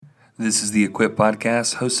This is the Equip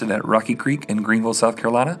Podcast, hosted at Rocky Creek in Greenville, South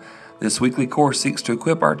Carolina. This weekly course seeks to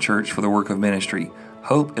equip our church for the work of ministry.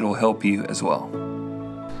 Hope it'll help you as well.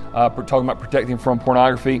 We're talking about protecting from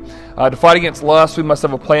pornography. To fight against lust, we must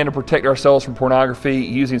have a plan to protect ourselves from pornography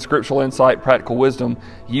using scriptural insight, practical wisdom.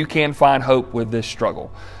 You can find hope with this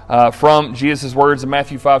struggle. From Jesus' words in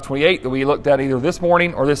Matthew 5:28 that we looked at either this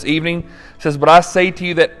morning or this evening, it says, "But I say to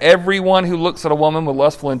you that everyone who looks at a woman with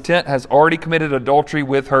lustful intent has already committed adultery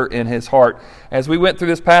with her in his heart." As we went through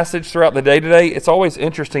this passage throughout the day today, it's always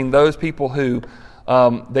interesting, those people who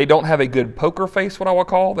they don't have a good poker face, what I would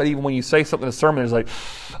call, that even when you say something in a sermon, it's like,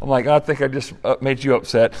 I'm like, I think I just made you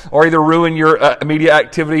upset, or either ruin your media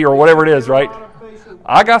activity or whatever it is, right?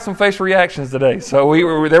 I got some facial reactions today, so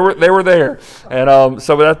they were there, and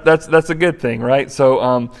so that's a good thing, right?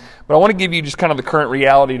 So, but I want to give you just kind of the current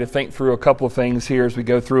reality to think through a couple of things here as we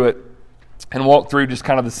go through it and walk through just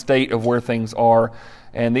kind of the state of where things are,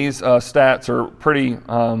 and these stats are pretty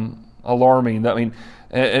alarming. I mean.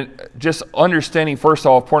 And just understanding, first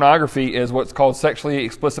off, pornography is what's called sexually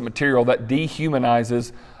explicit material that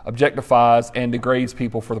dehumanizes, objectifies, and degrades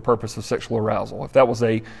people for the purpose of sexual arousal. If that was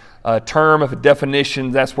a term, if a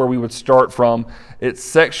definition, that's where we would start from. It's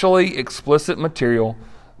sexually explicit material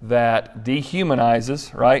that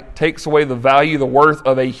dehumanizes, right? Takes away the value, the worth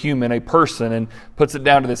of a human, a person, and puts it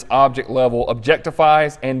down to this object level,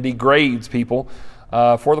 objectifies and degrades people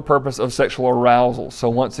for the purpose of sexual arousal. So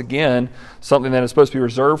once again, something that is supposed to be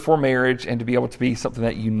reserved for marriage and to be able to be something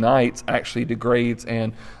that unites actually degrades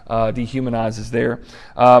and dehumanizes there.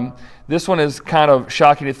 This one is kind of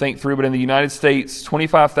shocking to think through, but in the United States,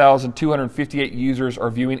 25,258 users are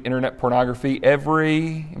viewing internet pornography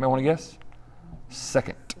every, anybody want to guess?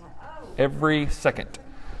 Second. Every second.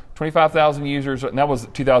 25,000 users, and that was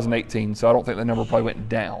 2018, so I don't think the number probably went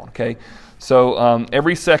down, okay? So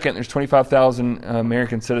every second, there's 25,000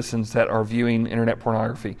 American citizens that are viewing internet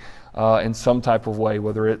pornography in some type of way,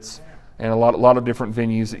 whether it's in a lot of different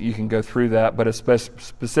venues that you can go through that, but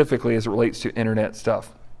specifically as it relates to internet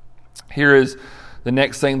stuff. Here is the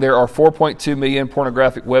next thing. There are 4.2 million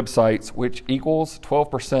pornographic websites, which equals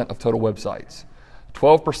 12% of total websites.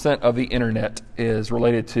 12% of the internet is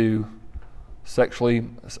related to sexually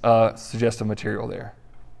suggestive material there.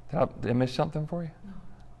 Did I miss something for you?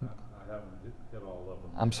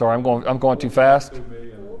 I'm sorry, I'm going too fast.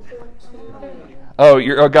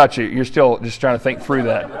 Oh, got you. You're still just trying to think through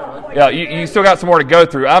that. Yeah, you still got some more to go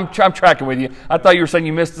through. I'm tracking with you. I thought you were saying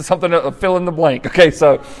you missed something, fill in the blank. Okay,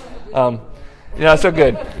 so, so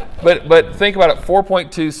good. But think about it,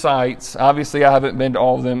 4.2 sites. Obviously, I haven't been to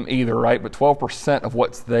all of them either, right? But 12% of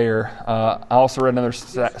what's there. I also read another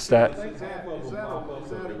stat. Is that a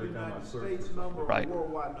United States number, right? Or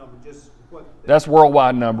worldwide number? That's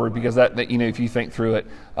worldwide number, because that if you think through it,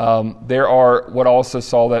 there are, what I also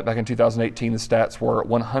saw that back in 2018, the stats were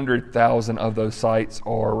 100,000 of those sites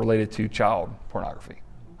are related to child pornography.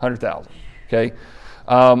 100,000. Okay,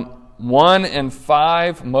 1 in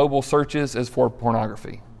 5 mobile searches is for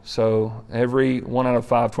pornography. So every 1 out of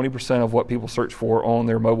 5, 20% of what people search for on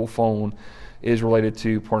their mobile phone is related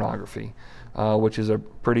to pornography, which is a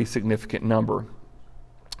pretty significant number.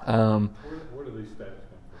 Where do these stats come from?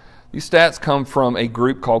 These stats come from a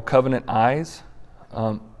group called Covenant Eyes.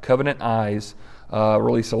 Covenant Eyes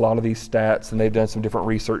release a lot of these stats, and they've done some different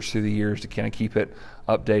research through the years to kind of keep it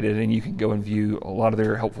updated, and you can go and view a lot of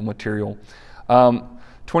their helpful material.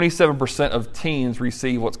 27% of teens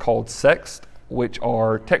receive what's called sext, which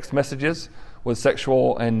are text messages with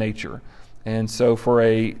sexual in nature. And so for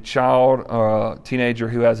a child, teenager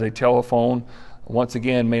who has a telephone, once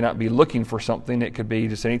again, may not be looking for something. It could be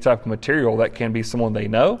just any type of material that can be someone they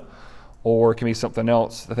know, or it can be something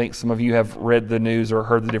else. I think some of you have read the news or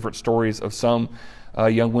heard the different stories of some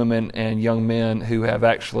young women and young men who have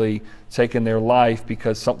actually taken their life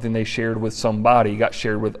because something they shared with somebody got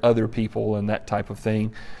shared with other people and that type of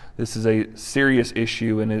thing. This is a serious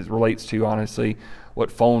issue, and it relates to, honestly,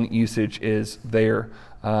 what phone usage is there,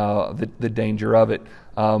 the danger of it.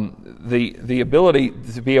 The ability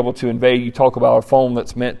to be able to invade, you talk about a phone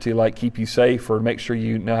that's meant to like keep you safe or make sure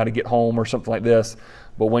you know how to get home or something like this,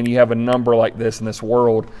 but when you have a number like this in this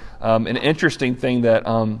world, an interesting thing that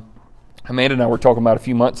Amanda and I were talking about a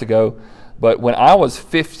few months ago, but when I was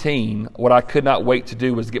 15, what I could not wait to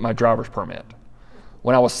do was to get my driver's permit.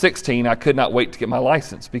 When I was 16, I could not wait to get my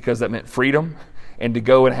license, because that meant freedom and to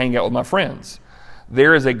go and hang out with my friends.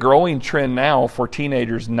 There is a growing trend now for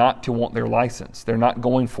teenagers not to want their license. They're not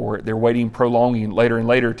going for it. They're prolonging later and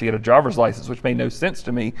later to get a driver's license, which made no sense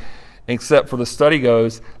to me, except for the study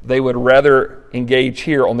goes, they would rather engage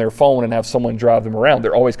here on their phone and have someone drive them around.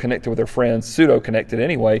 They're always connected with their friends, pseudo-connected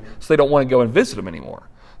anyway, so they don't want to go and visit them anymore.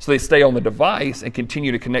 So they stay on the device and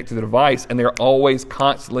continue to connect to the device, and they're always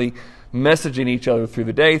constantly messaging each other through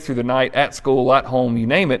the day, through the night, at school, at home, you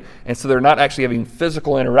name it. And so they're not actually having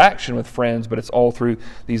physical interaction with friends, but it's all through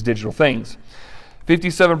these digital things.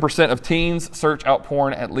 57% of teens search out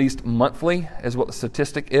porn at least monthly is what the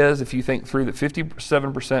statistic is. If you think through that,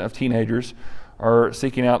 57% of teenagers are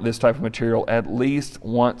seeking out this type of material at least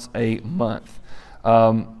once a month.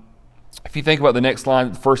 If you think about the next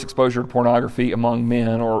line, the first exposure to pornography among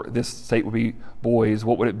men, or this state would be boys,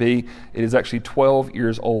 what would it be? It is actually 12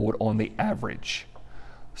 years old on the average.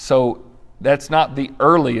 So that's not the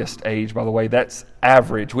earliest age, by the way, that's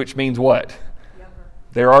average, which means what? Younger.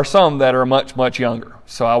 There are some that are much, much younger.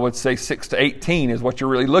 So I would say 6 to 18 is what you're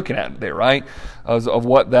really looking at there, right? Of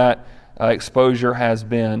what that exposure has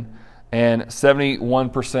been. And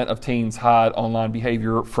 71% of teens hide online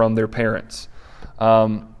behavior from their parents.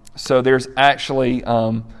 So there's actually,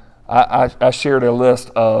 I shared a list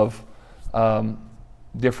of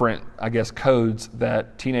different, I guess, codes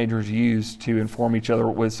that teenagers use to inform each other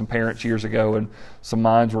with some parents years ago, and some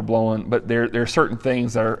minds were blown. But there are certain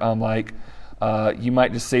things that are like, you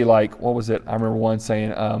might just see like, what was it? I remember one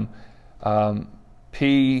saying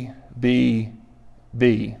PBB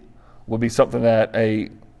would be something that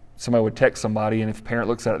somebody would text somebody, and if a parent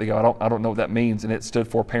looks at it, they go, I don't know what that means, and it stood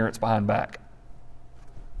for parents behind back.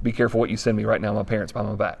 Be careful what you send me right now. My parents behind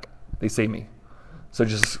my back. They see me. So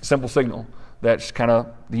just a simple signal. That's kind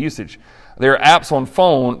of the usage. There are apps on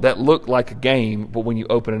phone that look like a game, but when you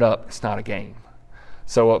open it up, it's not a game.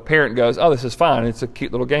 So a parent goes, oh, this is fine. It's a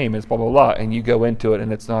cute little game. It's blah, blah, blah. And you go into it,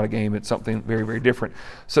 and it's not a game. It's something very, very different.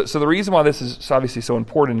 So the reason why this is obviously so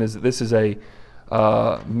important is that this is a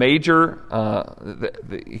major,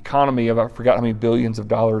 the economy of, I forgot how many billions of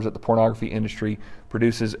dollars that the pornography industry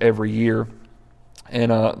produces every year.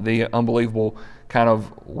 And the unbelievable kind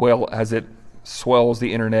of, well, as it swells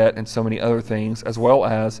the internet and so many other things, as well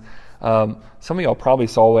as some of y'all probably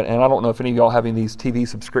saw it, and I don't know if any of y'all having these TV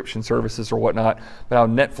subscription services or whatnot, but how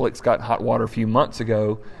Netflix got in hot water a few months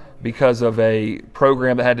ago because of a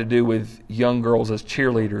program that had to do with young girls as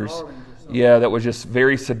cheerleaders. Yeah, that was just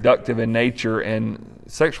very seductive in nature and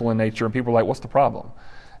sexual in nature, and people were like, what's the problem?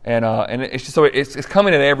 And it's just so it's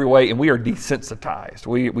coming in every way, and we are desensitized.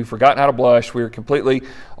 We've forgotten how to blush. We are completely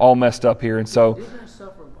all messed up here, and so didn't it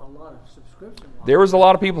suffer a lot of subscription? There was a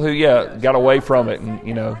lot of people who got away from it,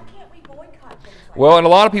 and well, and a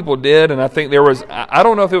lot of people did, and I think there was, I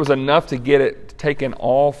don't know if it was enough to get it taken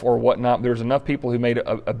off or whatnot. There was enough people who made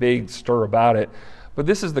a big stir about it. But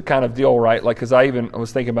this is the kind of deal, right? Like, because I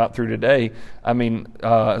was thinking about through today. I mean,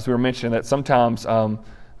 as we were mentioning, that sometimes.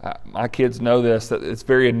 My kids know this, that it's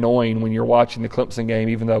very annoying when you're watching the Clemson game,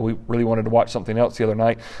 even though we really wanted to watch something else the other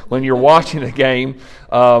night. When you're watching the game,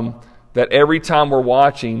 that every time we're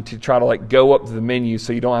watching, to try to like go up to the menu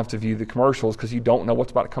so you don't have to view the commercials because you don't know what's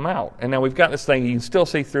about to come out. And now we've got this thing, you can still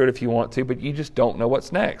see through it if you want to, but you just don't know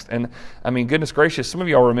what's next. And I mean, goodness gracious, some of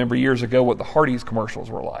y'all remember years ago what the Hardee's commercials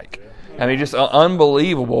were like. I mean, just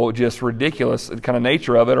unbelievable, just ridiculous kind of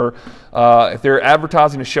nature of it. Or if they're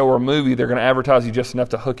advertising a show or a movie, they're going to advertise you just enough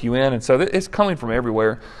to hook you in. And so it's coming from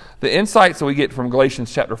everywhere. The insights that we get from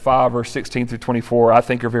Galatians chapter 5, verse 16 through 24, I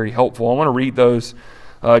think are very helpful. I want to read those,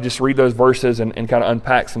 just read those verses and kind of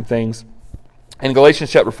unpack some things. In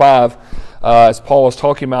Galatians chapter 5, as Paul is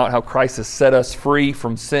talking about how Christ has set us free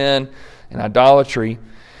from sin and idolatry,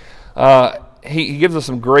 he gives us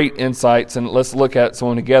some great insights, and let's look at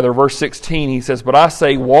some together. Verse 16, he says, "But I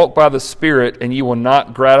say, walk by the Spirit, and you will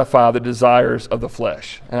not gratify the desires of the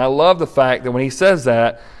flesh." And I love the fact that when he says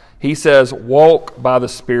that, he says, walk by the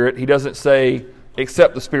Spirit. He doesn't say,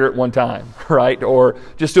 accept the Spirit one time, right? Or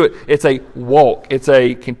just do it. It's a walk. It's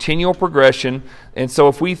a continual progression. And so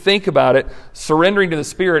if we think about it, surrendering to the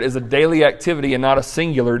Spirit is a daily activity and not a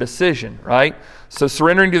singular decision, right? So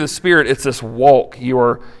surrendering to the Spirit, it's this walk. You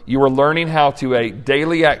are learning how to a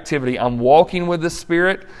daily activity. I'm walking with the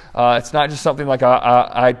Spirit. It's not just something like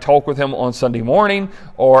I talk with Him on Sunday morning,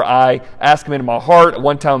 or I ask Him into my heart at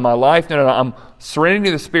one time in my life. No. I'm surrendering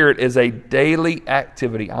to the Spirit is a daily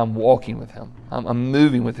activity. I'm walking with Him. I'm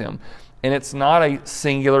moving with Him. And it's not a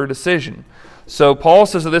singular decision. So Paul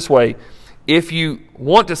says it this way: if you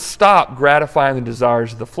want to stop gratifying the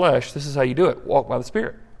desires of the flesh, this is how you do it. Walk by the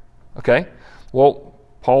Spirit. Okay? Well,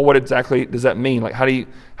 Paul, what exactly does that mean? Like, how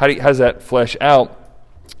does that flesh out?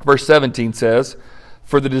 Verse 17 says,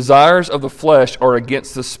 "For the desires of the flesh are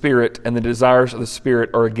against the Spirit, and the desires of the Spirit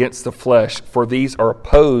are against the flesh, for these are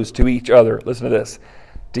opposed to each other." Listen to this: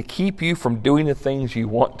 to keep you from doing the things you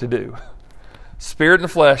want to do. Spirit and the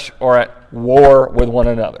flesh are at war with one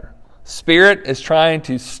another. Spirit is trying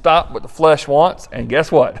to stop what the flesh wants, and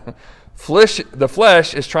guess what? The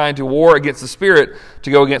flesh is trying to war against the Spirit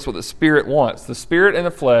to go against what the Spirit wants. The Spirit and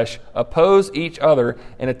the flesh oppose each other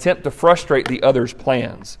and attempt to frustrate the other's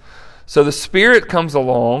plans. So the Spirit comes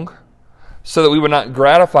along so that we would not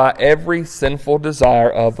gratify every sinful desire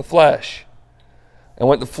of the flesh. And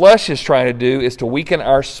what the flesh is trying to do is to weaken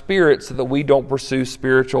our spirit so that we don't pursue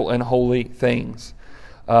spiritual and holy things.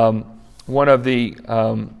 One of I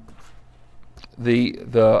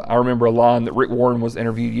remember a line that Rick Warren was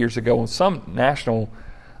interviewed years ago on some national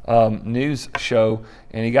news show,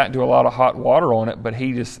 and he got into a lot of hot water on it. But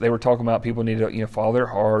they were talking about people need to follow their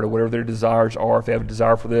heart or whatever their desires are. If they have a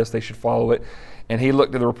desire for this, they should follow it. And he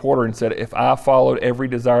looked at the reporter and said, "If I followed every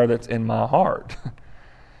desire that's in my heart,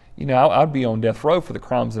 I'd be on death row for the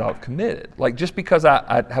crimes that I've committed. Like, just because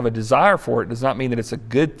I have a desire for it does not mean that it's a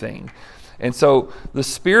good thing." And so the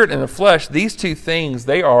Spirit and the flesh, these two things,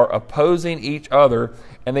 they are opposing each other,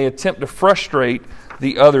 and they attempt to frustrate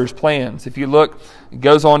the other's plans. If you look, it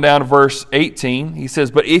goes on down to verse 18. He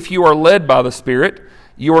says, "But if you are led by the Spirit,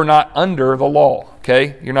 you are not under the law."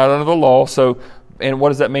 Okay? You're not under the law. So, and what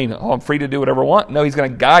does that mean? Oh, I'm free to do whatever I want? No, he's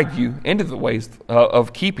going to guide you into the ways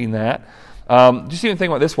of keeping that. Just even think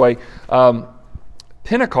about it this way.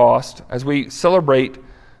 Pentecost, as we celebrate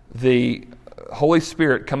the Holy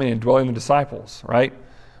Spirit coming and dwelling in the disciples, right?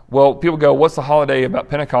 Well, people go, what's the holiday about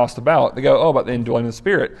Pentecost about? They go, about the indwelling of the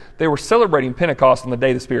Spirit. They were celebrating Pentecost on the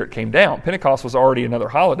day the Spirit came down. Pentecost was already another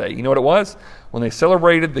holiday. You know what it was? When they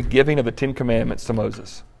celebrated the giving of the Ten Commandments to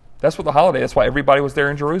Moses. That's what the holiday, that's why everybody was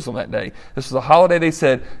there in Jerusalem that day. This was a holiday, they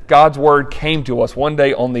said, God's Word came to us one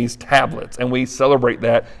day on these tablets, and we celebrate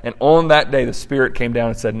that. And on that day, the Spirit came down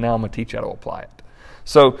and said, now I'm going to teach you how to apply it.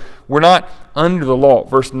 So we're not under the law.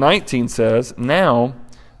 Verse 19 says, now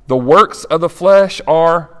the works of the flesh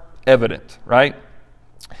are evident, right?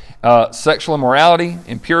 Sexual immorality,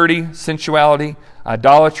 impurity, sensuality,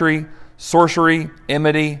 idolatry, sorcery,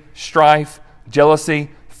 enmity, strife, jealousy,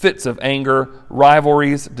 fits of anger,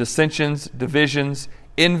 rivalries, dissensions, divisions,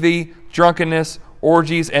 envy, drunkenness,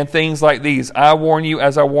 orgies, and things like these. I warn you,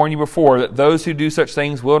 as I warned you before, that those who do such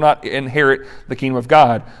things will not inherit the kingdom of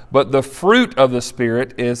God. But the fruit of the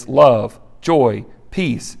Spirit is love, joy,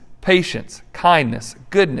 peace, patience, kindness,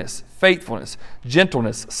 goodness, faithfulness,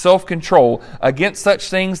 gentleness, self-control. Against such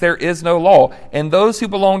things there is no law. And those who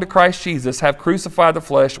belong to Christ Jesus have crucified the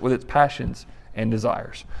flesh with its passions and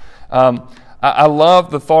desires. I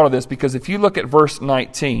love the thought of this, because if you look at verse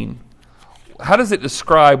 19, how does it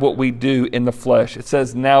describe what we do in the flesh? It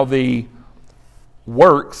says, now the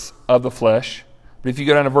works of the flesh. But if you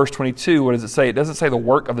go down to verse 22, what does it say? It doesn't say the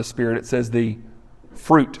work of the Spirit. It says the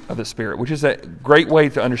fruit of the Spirit, which is a great way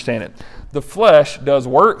to understand it. The flesh does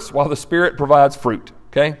works while the Spirit provides fruit.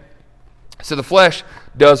 Okay? So the flesh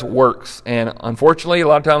does works. And unfortunately, a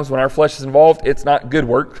lot of times when our flesh is involved, it's not good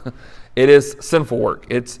work. It is sinful work.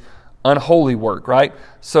 It's unholy work, right?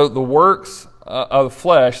 So the works of the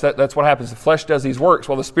flesh, that's what happens. The flesh does these works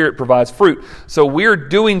while the Spirit provides fruit. So we're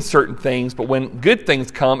doing certain things, but when good things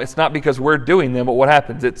come, it's not because we're doing them, but what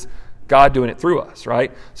happens? It's God doing it through us,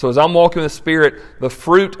 right? So as I'm walking with the Spirit, the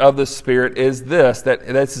fruit of the Spirit is this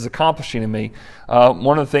is accomplishing in me.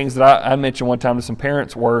 One of the things that I mentioned one time to some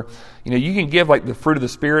parents were, you can give like the fruit of the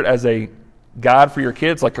Spirit as a guide for your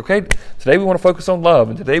kids, like, okay, today we want to focus on love,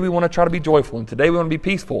 and today we want to try to be joyful, and today we want to be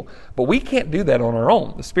peaceful. But we can't do that on our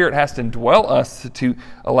own. The Spirit has to indwell us to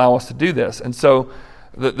allow us to do this. And so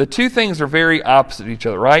the two things are very opposite of each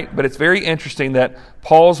other, right? But it's very interesting that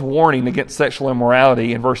Paul's warning against sexual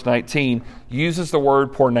immorality in verse 19 uses the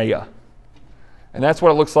word porneia. And that's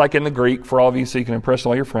what it looks like in the Greek for all of you, so you can impress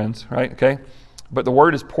all your friends, right? Okay? But the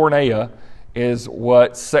word is porneia, is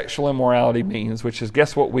what sexual immorality means, which is,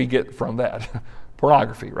 guess what we get from that?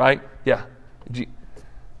 Pornography, right? Yeah.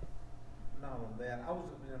 Not on that. I was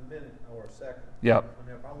in a minute or a second. Yep.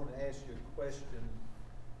 Whenever I want to ask you a question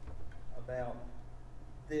about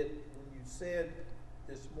that, when you said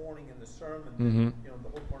this morning in the sermon, Mm-hmm. The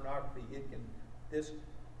whole pornography, this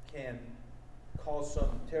can cause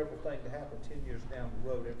some terrible thing to happen 10 years down the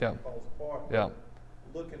road. Everything falls apart. Yeah.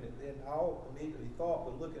 Looking at it, I immediately thought,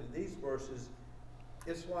 but looking at these verses,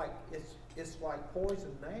 it's like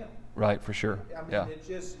poison now. Right, for sure. I mean, yeah. It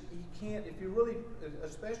just, you can't, if you really,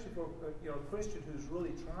 especially for a Christian who's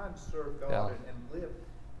really trying to serve God and live,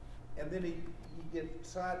 and then you get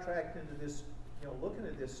sidetracked into this, looking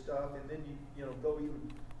at this stuff, and then you go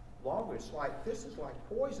even longer. It's like, this is like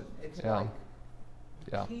poison. It's like,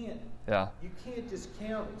 you can't just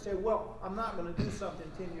count and say, well, I'm not going to do something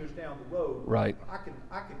 10 years down the road. Right. I can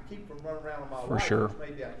keep from running around on my For life, sure. which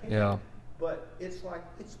maybe I can. Yeah. But it's like,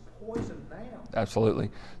 it's poison now. Absolutely.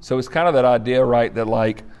 So it's kind of that idea, right, that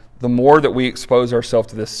like the more that we expose ourselves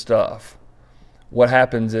to this stuff, what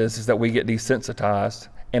happens is that we get desensitized,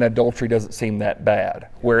 and adultery doesn't seem that bad.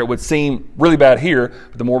 Where it would seem really bad here,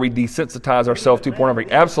 but the more we desensitize ourselves to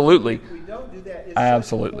pornography, absolutely. If we don't do that, it's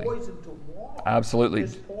Absolutely. poison to walk. Absolutely.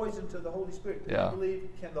 It's poison to the Holy Spirit. Do Yeah. you believe,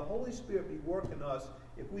 can the Holy Spirit be working us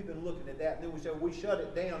if we've been looking at that and then we shut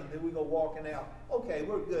it down and then we go walking out? Okay,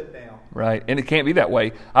 we're good now. Right, and it can't be that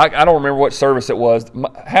way. I don't remember what service it was.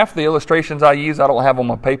 Half the illustrations I use, I don't have on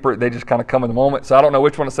my paper. They just kind of come in the moment, so I don't know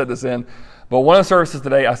which one I said this in. But one of the services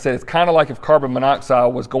today, I said it's kind of like if carbon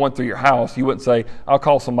monoxide was going through your house. You wouldn't say, I'll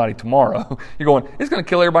call somebody tomorrow. You're going, it's going to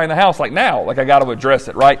kill everybody in the house like now. Like I got to address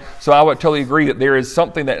it, right? So I would totally agree that there is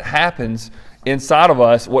something that happens inside of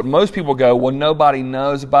us. What most people go, well, nobody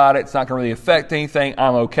knows about it. It's not going to really affect anything.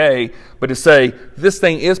 I'm okay. But to say, this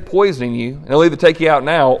thing is poisoning you, and it'll either take you out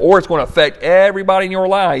now, or it's going to affect everybody in your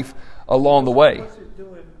life along the way. What's it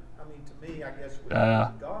doing, I mean, to me, I guess, with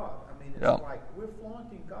God? I mean, it's like we're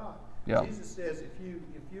flaunting God. Yeah. Jesus says, if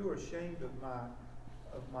you are ashamed of my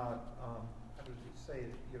how does he say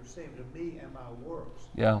it? You're ashamed of me and my works.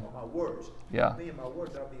 Yeah. Or my words. Yeah. Me and my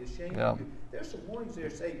words, I'll be ashamed Yeah. of you. There's some warnings there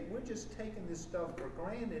saying we're just taking this stuff for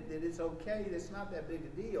granted that it's okay. It's not that big a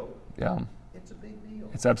deal. Yeah. It's a big deal.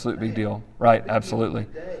 It's absolutely big Man, deal. Right, it's a big absolutely.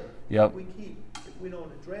 deal today. Yep. If we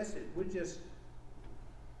don't address it, the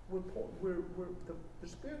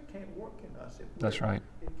Spirit can't work in us. That's right.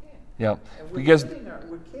 It can't. Yep. And we're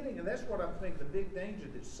kidding, and that's what I'm thinking. The big danger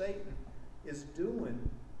that Satan is doing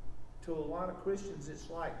to a lot of Christians. It's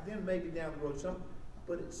like then maybe down the road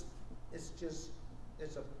but it's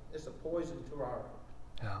a poison to our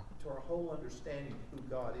whole understanding of who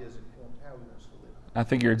God is and how He wants to live. I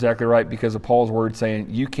think you're exactly right because of Paul's word saying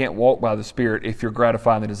you can't walk by the Spirit if you're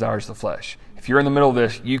gratifying the desires of the flesh. If you're in the middle of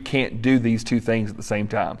this, you can't do these two things at the same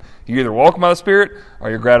time. You're either walking by the Spirit or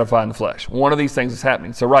you're gratifying the flesh. One of these things is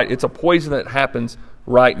happening. So right, it's a poison that happens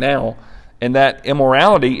right now, and that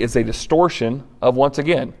immorality is a distortion of, once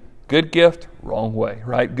again, good gift, wrong way,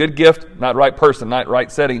 right? Good gift, not right person, not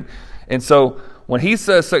right setting. And so when he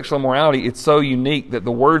says sexual immorality, it's so unique that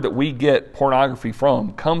the word that we get pornography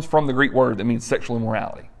from comes from the Greek word that means sexual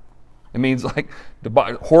immorality. It means like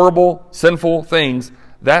horrible, sinful things.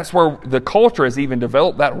 That's where the culture has even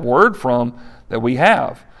developed that word from that we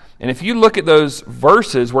have. And if you look at those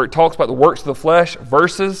verses where it talks about the works of the flesh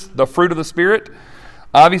versus the fruit of the Spirit,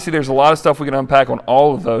 obviously there's a lot of stuff we can unpack on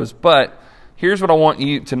all of those. But here's what I want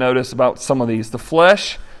you to notice about some of these. The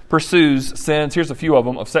flesh pursues sins, here's a few of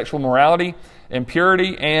them, of sexual immorality,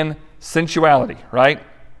 impurity, and sensuality, right?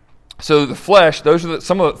 So the flesh, those are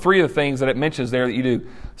some of the three of the things that it mentions there that you do.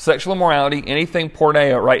 Sexual immorality, anything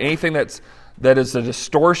porneia, right? Anything that is a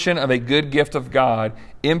distortion of a good gift of God.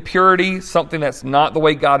 Impurity, something that's not the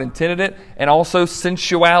way God intended it. And also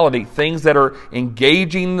sensuality, things that are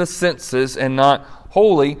engaging the senses and not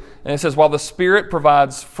holy. And it says, while the Spirit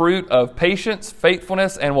provides fruit of patience,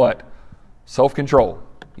 faithfulness, and what? Self-control.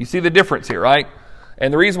 You see the difference here, right?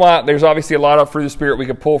 And the reason why there's obviously a lot of fruit of the Spirit we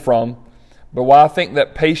could pull from, but why I think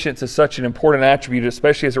that patience is such an important attribute,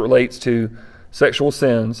 especially as it relates to sexual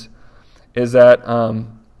sins, is that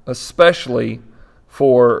especially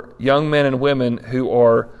for young men and women who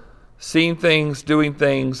are seeing things, doing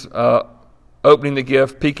things, opening the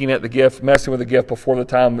gift, peeking at the gift, messing with the gift before the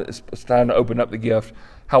time it's time to open up the gift,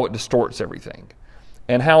 how it distorts everything.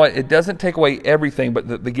 And how it doesn't take away everything,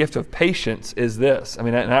 but the gift of patience is this. I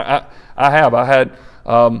mean, I had,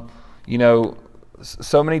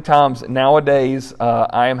 so many times nowadays,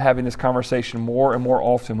 I am having this conversation more and more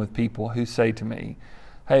often with people who say to me,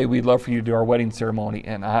 hey, we'd love for you to do our wedding ceremony.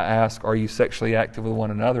 And I ask, are you sexually active with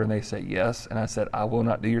one another? And they say, yes. And I said, I will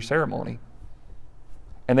not do your ceremony.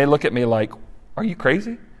 And they look at me like, are you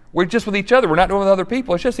crazy? We're just with each other. We're not doing it with other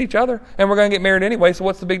people. It's just each other. And we're going to get married anyway, so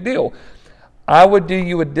what's the big deal? I would do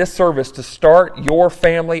you a disservice to start your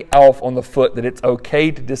family off on the foot that it's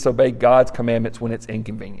okay to disobey God's commandments when it's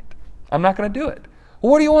inconvenient. I'm not going to do it.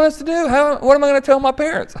 What do you want us to do? What am I going to tell my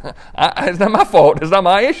parents? It's not my fault. It's not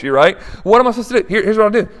my issue, right? What am I supposed to do? Here's what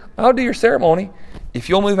I'll do. I'll do your ceremony if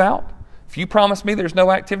you'll move out. If you promise me there's no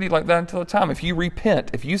activity like that until the time. If you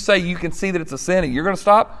repent. If you say you can see that it's a sin and you're going to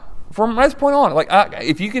stop from this point on.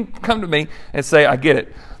 If you can come to me and say, I get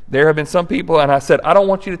it. There have been some people, and I said, I don't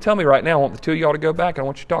want you to tell me right now. I want the two of y'all to go back, and I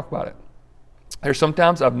want you to talk about it. There's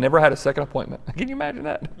sometimes I've never had a second appointment. Can you imagine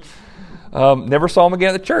that? Never saw them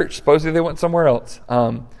again at the church. Supposedly they went somewhere else.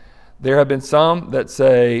 There have been some that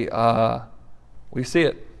say, we see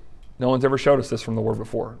it. No one's ever showed us this from the Word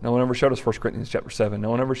before. No one ever showed us 1 Corinthians chapter 7. No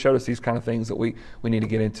one ever showed us these kind of things that we need to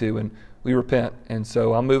get into, and we repent. And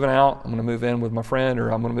so I'm moving out. I'm going to move in with my friend,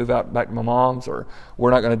 or I'm going to move out back to my mom's, or we're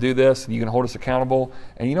not going to do this, and you can hold us accountable.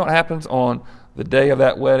 And you know what happens on the day of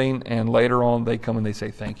that wedding, and later on they come and they say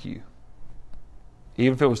thank you.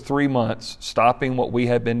 Even if it was 3 months, stopping what we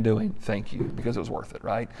had been doing, thank you, because it was worth it,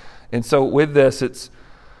 right? And so with this, it's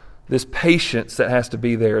this patience that has to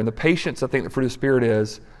be there. And the patience, I think the fruit of the Spirit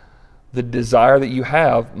is, the desire that you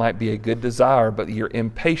have might be a good desire, but your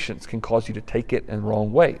impatience can cause you to take it in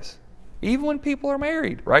wrong ways. Even when people are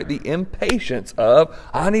married, right? The impatience of,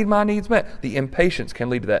 I need my needs met. The impatience can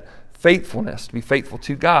lead to that. Faithfulness, to be faithful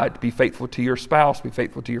to God, to be faithful to your spouse, to be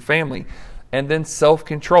faithful to your family. And then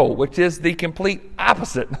self-control, which is the complete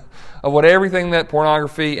opposite of what everything that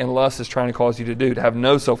pornography and lust is trying to cause you to do, to have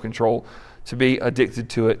no self-control, to be addicted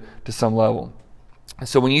to it to some level. And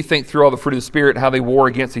so when you think through all the fruit of the Spirit and how they war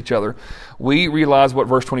against each other, we realize what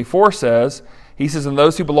verse 24 says. He says, and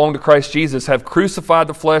those who belong to Christ Jesus have crucified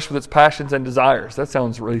the flesh with its passions and desires. That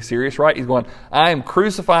sounds really serious, right? He's going, I am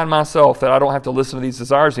crucifying myself that I don't have to listen to these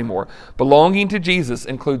desires anymore. Belonging to Jesus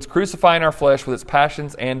includes crucifying our flesh with its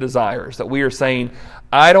passions and desires. That we are saying,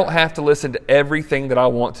 I don't have to listen to everything that I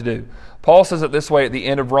want to do. Paul says it this way at the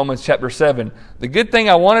end of Romans chapter 7. The good thing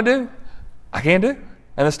I want to do, I can't do.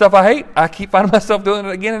 And the stuff I hate, I keep finding myself doing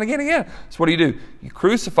it again and again and again. So what do? You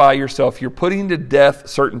crucify yourself. You're putting to death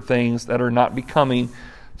certain things that are not becoming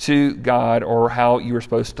to God or how you were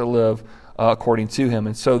supposed to live according to Him.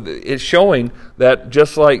 And so it's showing that,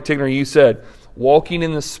 just like Tigner, you said, walking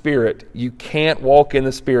in the Spirit, you can't walk in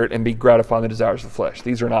the Spirit and be gratifying the desires of the flesh.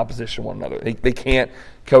 These are in opposition to one another. They can't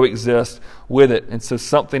coexist with it. And so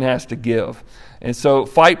something has to give. And so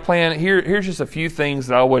fight plan, here's just a few things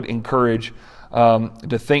that I would encourage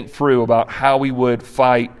to think through about how we would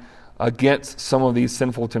fight against some of these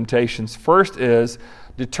sinful temptations. First is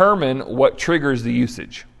determine what triggers the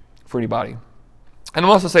usage for anybody. And I'm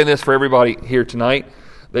also saying this for everybody here tonight,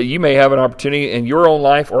 that you may have an opportunity in your own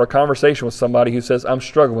life or a conversation with somebody who says, I'm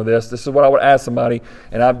struggling with this. This is what I would ask somebody,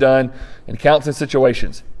 and I've done in counseling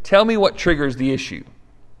situations. Tell me what triggers the issue.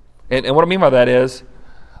 And what I mean by that is,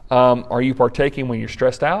 are you partaking when you're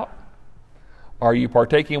stressed out? Are you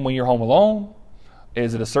partaking when you're home alone?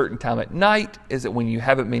 Is it a certain time at night? Is it when you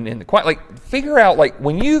haven't been in the quiet? Like, figure out, like,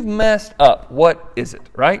 when you've messed up, what is it,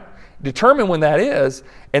 right? Determine when that is,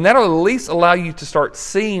 and that'll at least allow you to start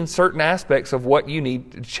seeing certain aspects of what you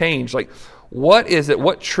need to change. Like, what is it?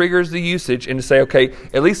 What triggers the usage? And to say, okay,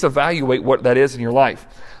 at least evaluate what that is in your life.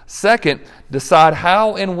 Second, decide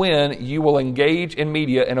how and when you will engage in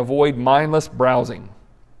media and avoid mindless browsing,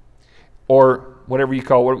 or whatever you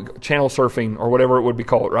call it, channel surfing, or whatever it would be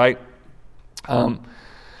called, right?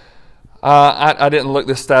 I didn't look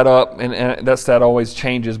this stat up, and that stat always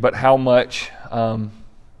changes, but how much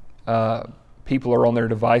people are on their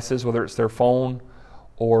devices, whether it's their phone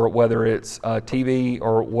or whether it's TV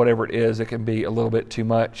or whatever it is, it can be a little bit too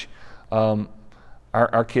much.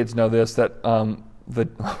 Our kids know this, that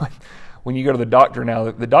when you go to the doctor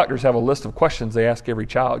now, the doctors have a list of questions they ask every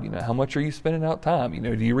child. You know, how much are you spending out time? You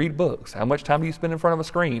know, do you read books? How much time do you spend in front of a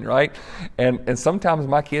screen, right? And sometimes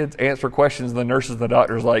my kids answer questions and the nurses and the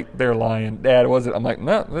doctors like, they're lying. Dad, was it? I'm like,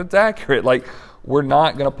 no, that's accurate. Like, we're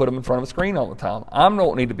not going to put them in front of a screen all the time. I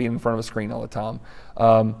don't need to be in front of a screen all the time.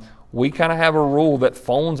 We kind of have a rule that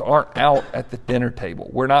phones aren't out at the dinner table.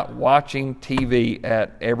 We're not watching TV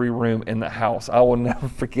at every room in the house. I will never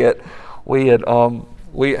forget, we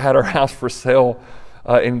had our house for sale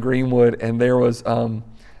in Greenwood, and there was I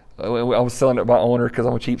was selling it to my owner because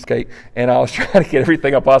I'm a cheapskate, and I was trying to get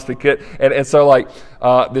everything I possibly could. And so like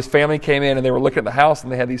this family came in, and they were looking at the house,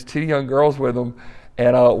 and they had these two young girls with them,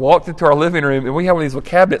 and walked into our living room, and we had one of these little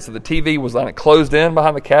cabinets, and the TV was on it, closed in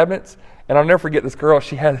behind the cabinets. And I'll never forget this girl.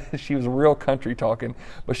 She was real country talking,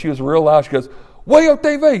 but she was real loud. She goes, "Way on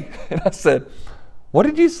TV!" And I said, "What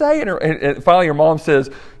did you say?" And finally her mom says,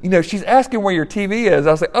 "You know, she's asking where your TV is."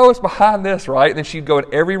 I was like, "Oh, it's behind this, right?" And then she'd go in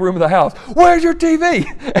every room of the house, "Where's your TV?"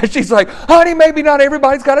 And she's like, "Honey, maybe not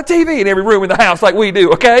everybody's got a TV in every room in the house like we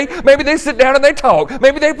do, okay? Maybe they sit down and they talk.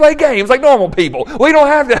 Maybe they play games like normal people. We don't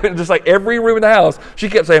have that." And just like every room in the house, she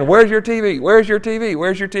kept saying, "Where's your TV? Where's your TV?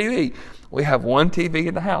 Where's your TV?" We have one TV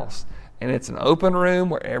in the house, and it's an open room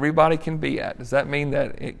where everybody can be at. Does that mean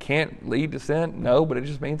that it can't lead to sin? No, but it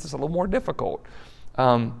just means it's a little more difficult.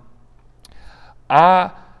 I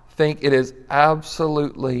think it is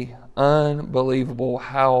absolutely unbelievable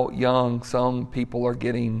how young some people are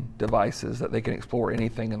getting devices that they can explore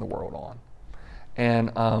anything in the world on.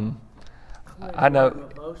 And I know.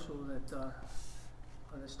 That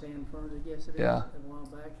the Stanford, I guess it is, Yeah. a while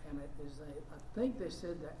back, and I think they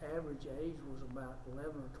said the average age was about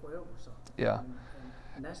 11 or 12 or something. Yeah.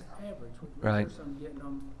 And that's average. Right. There's some getting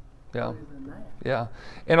them Yeah. earlier than that. Yeah.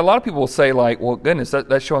 And a lot of people will say, like, well, goodness,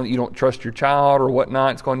 that's showing that you don't trust your child or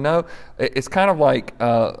whatnot. It's going, no. It's kind of like,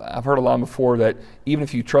 I've heard a line before that even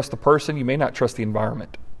if you trust the person, you may not trust the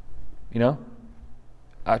environment. You know?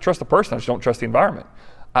 I trust the person, I just don't trust the environment.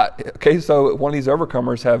 So one of these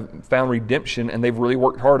overcomers have found redemption and they've really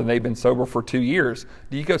worked hard and they've been sober for 2 years.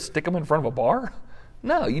 Do you go stick them in front of a bar?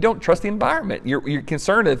 No, you don't trust the environment. You're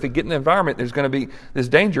concerned that if they get in the environment, there's going to be this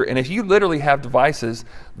danger. And if you literally have devices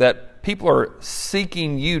that people are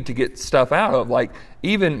seeking you to get stuff out of, like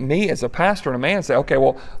even me as a pastor and a man say, okay,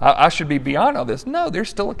 well, I should be beyond all this. No, there's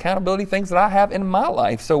still accountability things that I have in my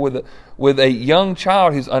life. So with a young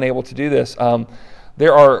child who's unable to do this,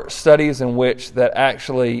 there are studies in which that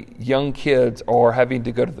actually young kids are having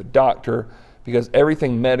to go to the doctor because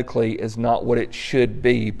everything medically is not what it should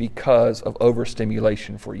be because of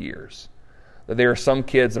overstimulation for years. That there are some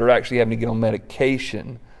kids that are actually having to get on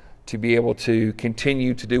medication to be able to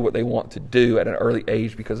continue to do what they want to do at an early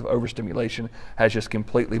age because of overstimulation has just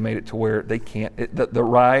completely made it to where they can't. The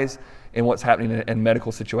rise in what's happening in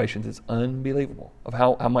medical situations is unbelievable of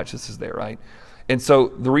how much this is there, right? And so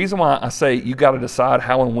the reason why I say you got to decide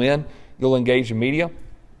how and when you'll engage in media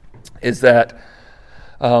is that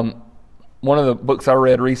one of the books I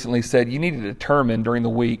read recently said you need to determine during the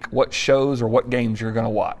week what shows or what games you're going to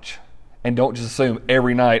watch. And don't just assume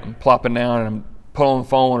every night I'm plopping down and I'm put on the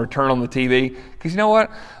phone or turn on the TV. Because you know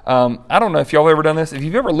what? I don't know if y'all have ever done this. If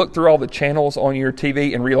you've ever looked through all the channels on your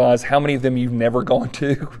TV and realized how many of them you've never gone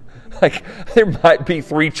to, like there might be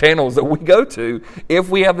 3 channels that we go to if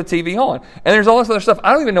we have the TV on. And there's all this other stuff.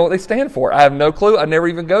 I don't even know what they stand for. I have no clue. I never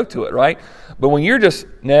even go to it, right? But when you're just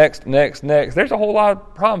next, there's a whole lot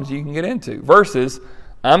of problems you can get into versus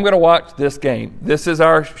I'm going to watch this game. This is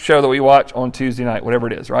our show that we watch on Tuesday night, whatever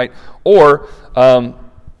it is, right? Or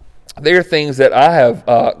there are things that I have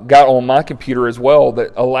got on my computer as well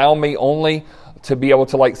that allow me only to be able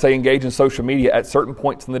to, like, say, engage in social media at certain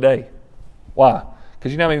points in the day. Why?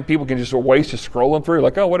 Because you know how many people can just waste just scrolling through,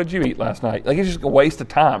 like, oh, what did you eat last night? Like, it's just a waste of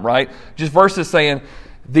time, right? Just versus saying,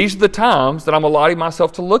 these are the times that I'm allotting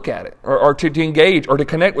myself to look at it or to engage or to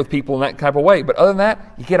connect with people in that type of way. But other than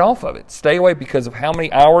that, you get off of it. Stay away because of how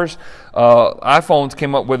many hours. iPhones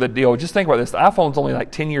came up with a deal. Just think about this. The iPhone's only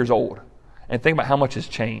like 10 years old. And think about how much has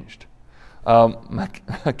changed. My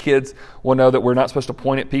kids will know that we're not supposed to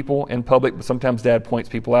point at people in public, but sometimes Dad points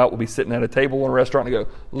people out. We'll be sitting at a table in a restaurant and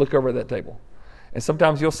go, look over at that table. And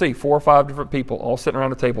sometimes you'll see 4 or 5 different people all sitting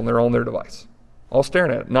around a table and they're on their device, all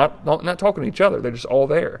staring at it, not talking to each other. They're just all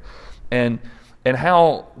there. And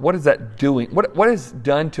what is that doing? What has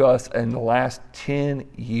done to us in the last 10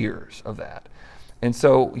 years of that? And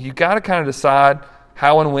so you got to kind of decide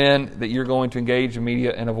how and when that you're going to engage in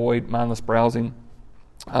media and avoid mindless browsing.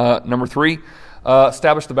 Number 3,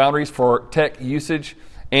 establish the boundaries for tech usage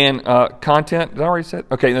and content. Did I already say it?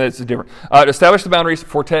 Okay, no, that's different. Establish the boundaries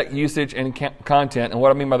for tech usage and content. And what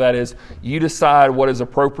I mean by that is you decide what is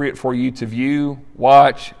appropriate for you to view,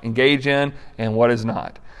 watch, engage in, and what is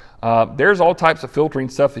not. There's all types of filtering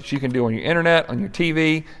stuff that you can do on your internet, on your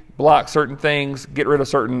TV, block certain things, get rid of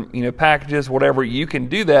certain packages, whatever. You can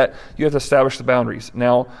do that. You have to establish the boundaries.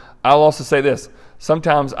 Now, I'll also say this.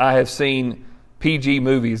 Sometimes I have seen PG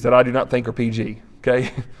movies that I do not think are PG,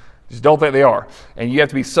 okay? Just don't think they are. And you have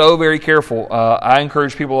to be so very careful. I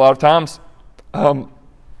encourage people a lot of times.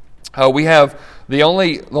 We have the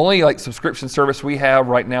only like subscription service we have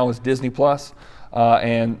right now is Disney Plus.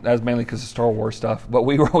 And that's mainly because of Star Wars stuff. But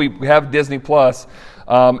we have Disney Plus,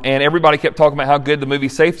 and everybody kept talking about how good the movie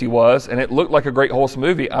Safety was, and it looked like a great wholesome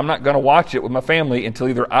movie. I'm not going to watch it with my family until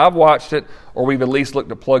either I've watched it or we've at least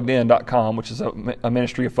looked at PluggedIn.com, which is a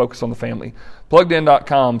ministry of focus on the family.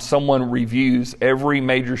 PluggedIn.com, someone reviews every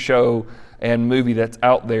major show and movie that's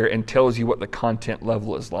out there and tells you what the content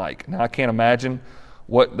level is like. Now, I can't imagine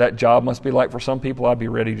what that job must be like for some people. I'd be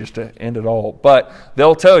ready just to end it all. But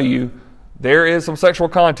they'll tell you, there is some sexual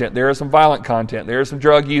content. There is some violent content. There is some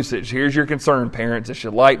drug usage. Here's your concern, parents. It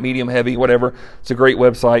should light, medium, heavy, whatever. It's a great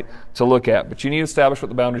website to look at. But you need to establish what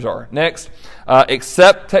the boundaries are. Next,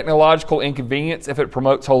 accept technological inconvenience if it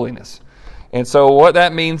promotes holiness. And so what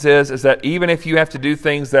that means is that even if you have to do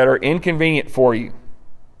things that are inconvenient for you,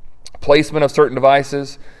 placement of certain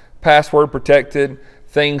devices, password protected,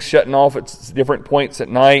 things shutting off at different points at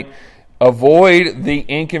night, avoid the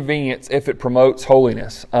inconvenience if it promotes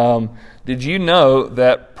holiness. Did you know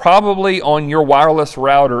that probably on your wireless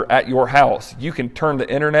router at your house, you can turn the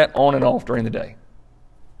internet on and off during the day?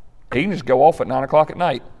 You can just go off at 9 o'clock at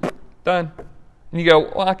night. Done. And you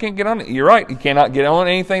go, well, I can't get on it. You're right. You cannot get on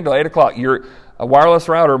anything till 8 o'clock. A wireless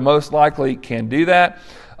router most likely can do that.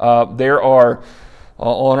 There are,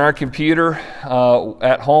 on our computer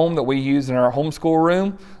at home that we use in our homeschool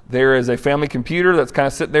room, there is a family computer that's kind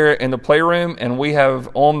of sitting there in the playroom, and we have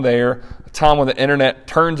on there a time when the internet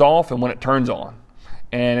turns off and when it turns on.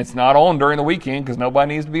 And it's not on during the weekend because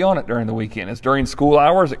nobody needs to be on it during the weekend. It's during school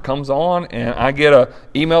hours. It comes on, and I get an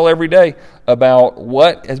email every day about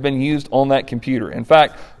what has been used on that computer. In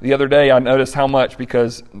fact, the other day I noticed how much,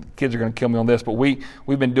 because kids are going to kill me on this, but we've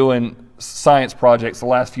been doing science projects the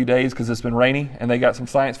last few days because it's been rainy, and they got some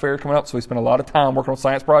science fair coming up, so we spent a lot of time working on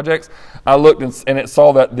science projects. I looked and it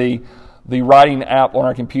saw that the writing app on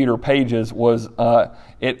our computer, Pages, was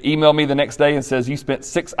it emailed me the next day and says, you spent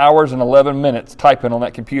 6 hours and 11 minutes typing on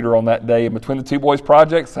that computer on that day. And between the two boys'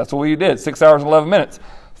 projects, that's what we did, 6 hours and 11 minutes.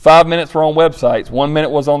 5 minutes were on websites. 1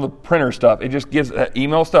 minute was on the printer stuff. It just gives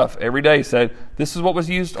email stuff every day, said, this is what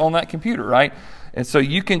was used on that computer, right? And so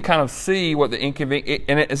you can kind of see what the inconvenient,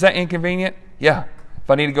 and is that inconvenient? Yeah. If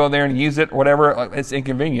I need to go in there and use it or whatever, it's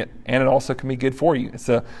inconvenient. And it also can be good for you. It's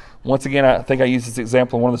once again, I think I used this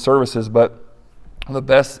example in one of the services, but the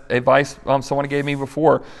best advice someone gave me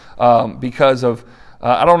before because of,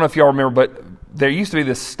 I don't know if y'all remember, but there used to be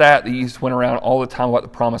this stat that went around all the time about the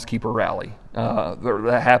Promise Keeper rally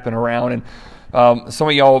that happened around. And some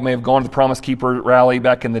of y'all may have gone to the Promise Keeper rally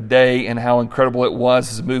back in the day and how incredible it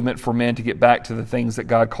was as a movement for men to get back to the things that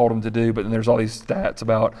God called them to do. But then there's all these stats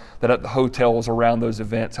about that at the hotels around those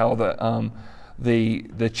events, how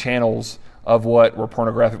the channels of what were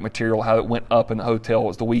pornographic material, how it went up in the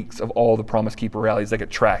hotels, the weeks of all the Promise Keeper rallies, they could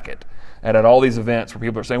track it. And at all these events where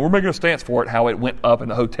people are saying, we're making a stance for it, how it went up and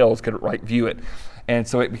the hotels could view it. And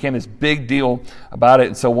so it became this big deal about it.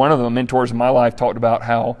 And so one of the mentors in my life talked about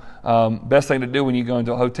how best thing to do when you go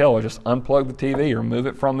into a hotel is just unplug the TV or move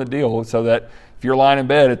it from the deal so that if you're lying in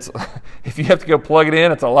bed, if you have to go plug it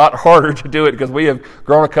in, it's a lot harder to do it because we have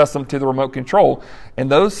grown accustomed to the remote control. And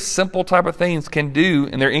those simple type of things can do,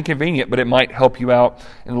 and they're inconvenient, but it might help you out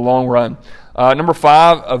in the long run. Number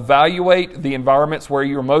 5, evaluate the environments where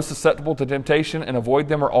you're most susceptible to temptation and avoid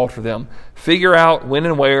them or alter them. Figure out when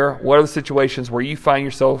and where, what are the situations where you find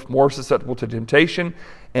yourself more susceptible to temptation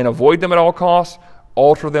and avoid them at all costs,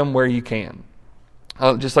 alter them where you can.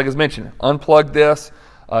 Just like as mentioned, unplug this,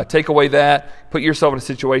 take away that, put yourself in a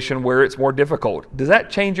situation where it's more difficult. Does that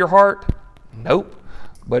change your heart? Nope.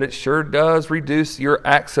 But it sure does reduce your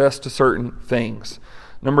access to certain things.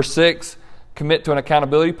 Number 6, commit to an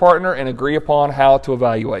accountability partner and agree upon how to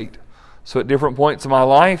evaluate. So at different points in my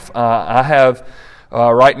life,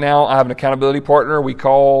 right now I have an accountability partner. We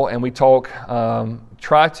call and we talk,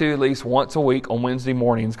 try to at least once a week on Wednesday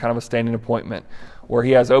mornings, kind of a standing appointment, where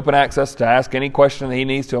he has open access to ask any question that he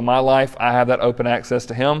needs to in my life. I have that open access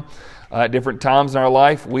to him. At different times in our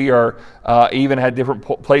life, we are even had different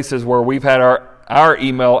places where we've had our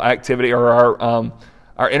email activity or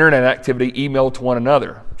our internet activity emailed to one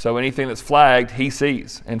another. So anything that's flagged, he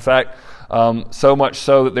sees. In fact, so much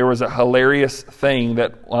so that there was a hilarious thing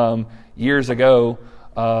that years ago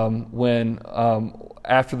when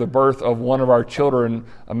after the birth of one of our children,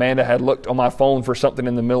 Amanda had looked on my phone for something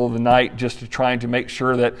in the middle of the night just to trying to make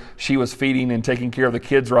sure that she was feeding and taking care of the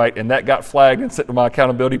kids right, and that got flagged and sent to my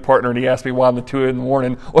accountability partner, and he asked me why in the 2 in the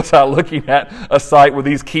morning was I looking at a site with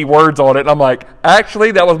these keywords on it, and I'm like,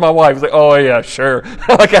 actually, that was my wife. He's like, oh yeah, sure.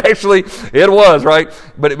 Like, actually, it was, right?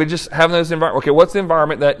 But it would just having those environments. Okay, what's the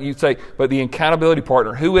environment that you say, but the accountability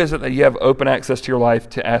partner, who is it that you have open access to your life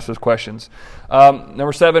to ask those questions?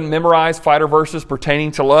 Number 7, memorize fighter verses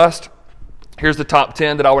pertaining to lust. Here's the top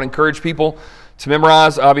 10 that I would encourage people to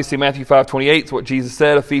memorize. Obviously, Matthew 5:28 is what Jesus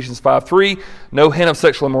said. Ephesians 5:3, no hint of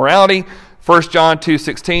sexual immorality. 1 John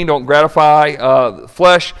 2:16, don't gratify the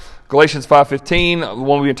flesh. Galatians 5:15, the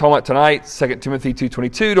one we've been talking about tonight. 2 Timothy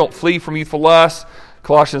 2:22, don't flee from youthful lust.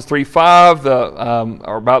 Colossians 3:5,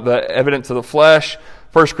 are about the evidence of the flesh.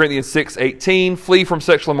 1 Corinthians 6:18, flee from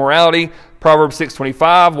sexual immorality. Proverbs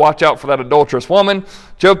 6:25, watch out for that adulterous woman.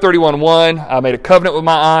 Job 31:1, I made a covenant with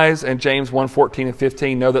my eyes. And James 1:14 and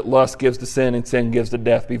 15, know that lust gives to sin and sin gives to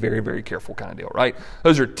death. Be very, very careful kind of deal, right?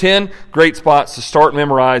 Those are 10 great spots to start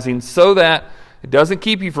memorizing so that it doesn't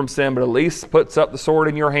keep you from sin, but at least puts up the sword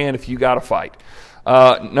in your hand if you got to fight.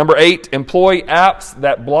 Number 8, employ apps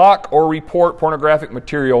that block or report pornographic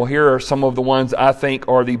material. Here are some of the ones I think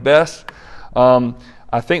are the best.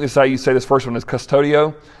 I think this is how you say this first one is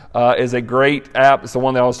Custodio. Is a great app. It's the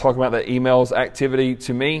one that I was talking about that emails activity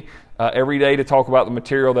to me every day to talk about the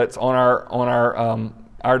material that's on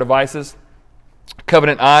our devices.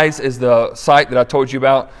 Covenant Eyes is the site that I told you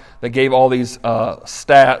about that gave all these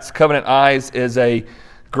stats. Covenant Eyes is a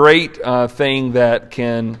great thing that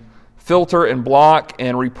can filter and block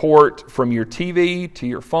and report from your TV to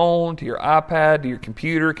your phone to your iPad to your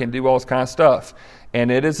computer, can do all this kind of stuff. And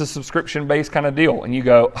it is a subscription-based kind of deal. And you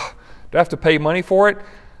go, do I have to pay money for it?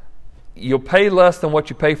 You'll pay less than what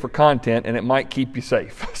you pay for content, and it might keep you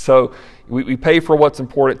safe. So we pay for what's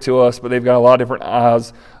important to us, but they've got a lot of different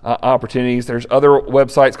opportunities. There's other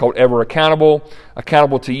websites called Ever Accountable,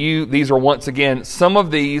 Accountable to You. These are, once again, some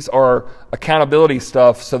of these are accountability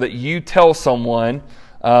stuff so that you tell someone,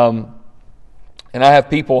 and I have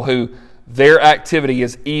people who their activity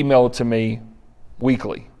is emailed to me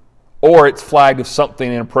weekly, or it's flagged if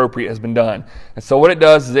something inappropriate has been done. And so what it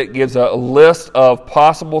does is it gives a list of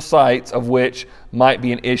possible sites of which might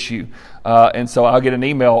be an issue. And so I'll get an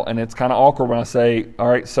email, and it's kind of awkward when I say, all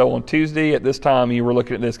right, so on Tuesday at this time you were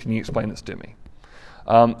looking at this, can you explain this to me?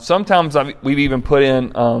 Sometimes we've even put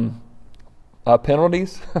in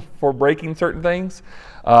penalties for breaking certain things.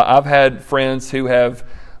 I've had friends who have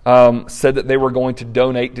said that they were going to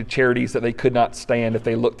donate to charities that they could not stand if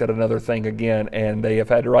they looked at another thing again, and they have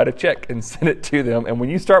had to write a check and send it to them. And when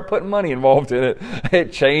you start putting money involved in it,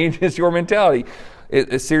 it changes your mentality.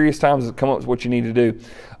 It's serious times to come up with what you need to do.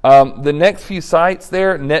 The next few sites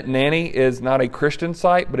there, Net Nanny is not a Christian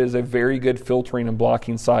site, but is a very good filtering and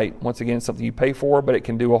blocking site. Once again, something you pay for, but it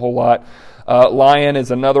can do a whole lot. Lion is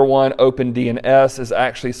another one. OpenDNS is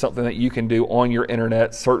actually something that you can do on your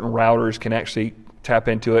internet. Certain routers can actually tap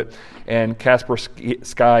into it. And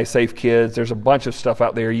Kaspersky, Safe Kids, there's a bunch of stuff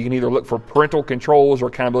out there. You can either look for parental controls or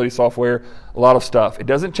accountability software, a lot of stuff. It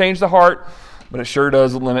doesn't change the heart, but it sure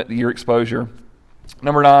does limit your exposure.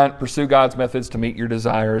 Number 9, pursue God's methods to meet your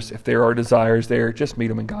desires. If there are desires there, just meet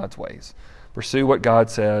them in God's ways. Pursue what God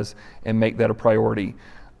says and make that a priority.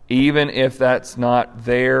 Even if that's not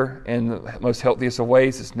there in the most healthiest of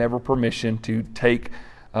ways, it's never permission to take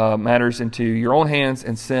matters into your own hands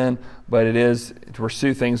and sin, but it is to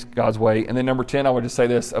pursue things God's way. And then number 10, I would just say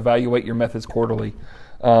this: evaluate your methods quarterly.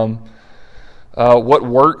 What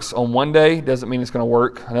works on one day doesn't mean it's going to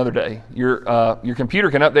work another day. Your computer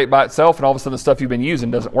can update by itself, and all of a sudden the stuff you've been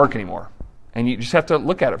using doesn't work anymore. And you just have to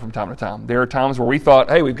look at it from time to time. There are times where we thought,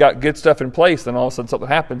 hey, we've got good stuff in place, then all of a sudden something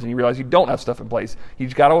happens and you realize you don't have stuff in place. You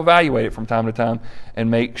just got to evaluate it from time to time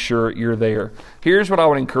and make sure you're there. Here's what I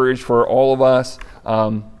would encourage for all of us,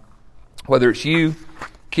 whether it's you,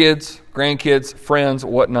 kids, grandkids, friends,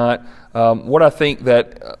 whatnot. What I think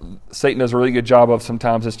that Satan does a really good job of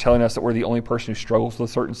sometimes is telling us that we're the only person who struggles with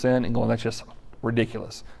a certain sin and going, that's just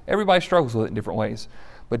ridiculous. Everybody struggles with it in different ways.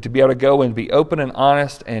 But to be able to go and be open and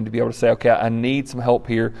honest and to be able to say, okay, I need some help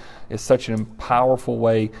here is such a powerful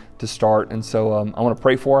way to start. And so I want to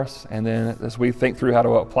pray for us, and then as we think through how to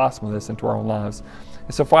apply some of this into our own lives.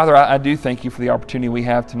 And so, Father, I do thank you for the opportunity we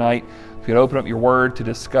have tonight to open up your word to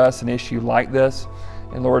discuss an issue like this.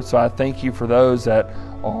 And Lord, so I thank you for those that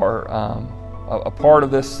are a part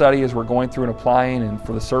of this study as we're going through and applying, and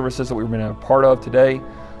for the services that we've been a part of today.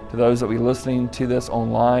 To those that will be listening to this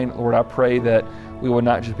online, Lord, I pray that we would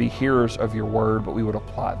not just be hearers of your word, but we would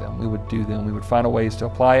apply them. We would do them. We would find ways to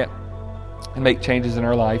apply it and make changes in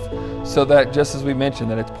our life, so that, just as we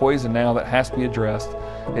mentioned, that it's poison now that has to be addressed.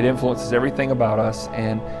 It influences everything about us,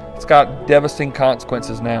 and it's got devastating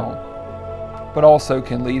consequences now, but also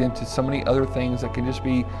can lead into so many other things that can just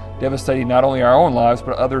be devastating, not only our own lives,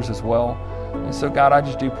 but others as well. And so, God, I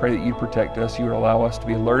just do pray that you protect us. You would allow us to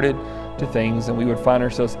be alerted to things, and we would find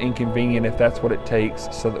ourselves inconvenient if that's what it takes,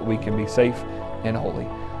 so that we can be safe and holy.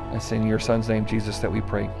 It's in your Son's name, Jesus, that we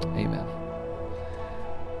pray. Amen.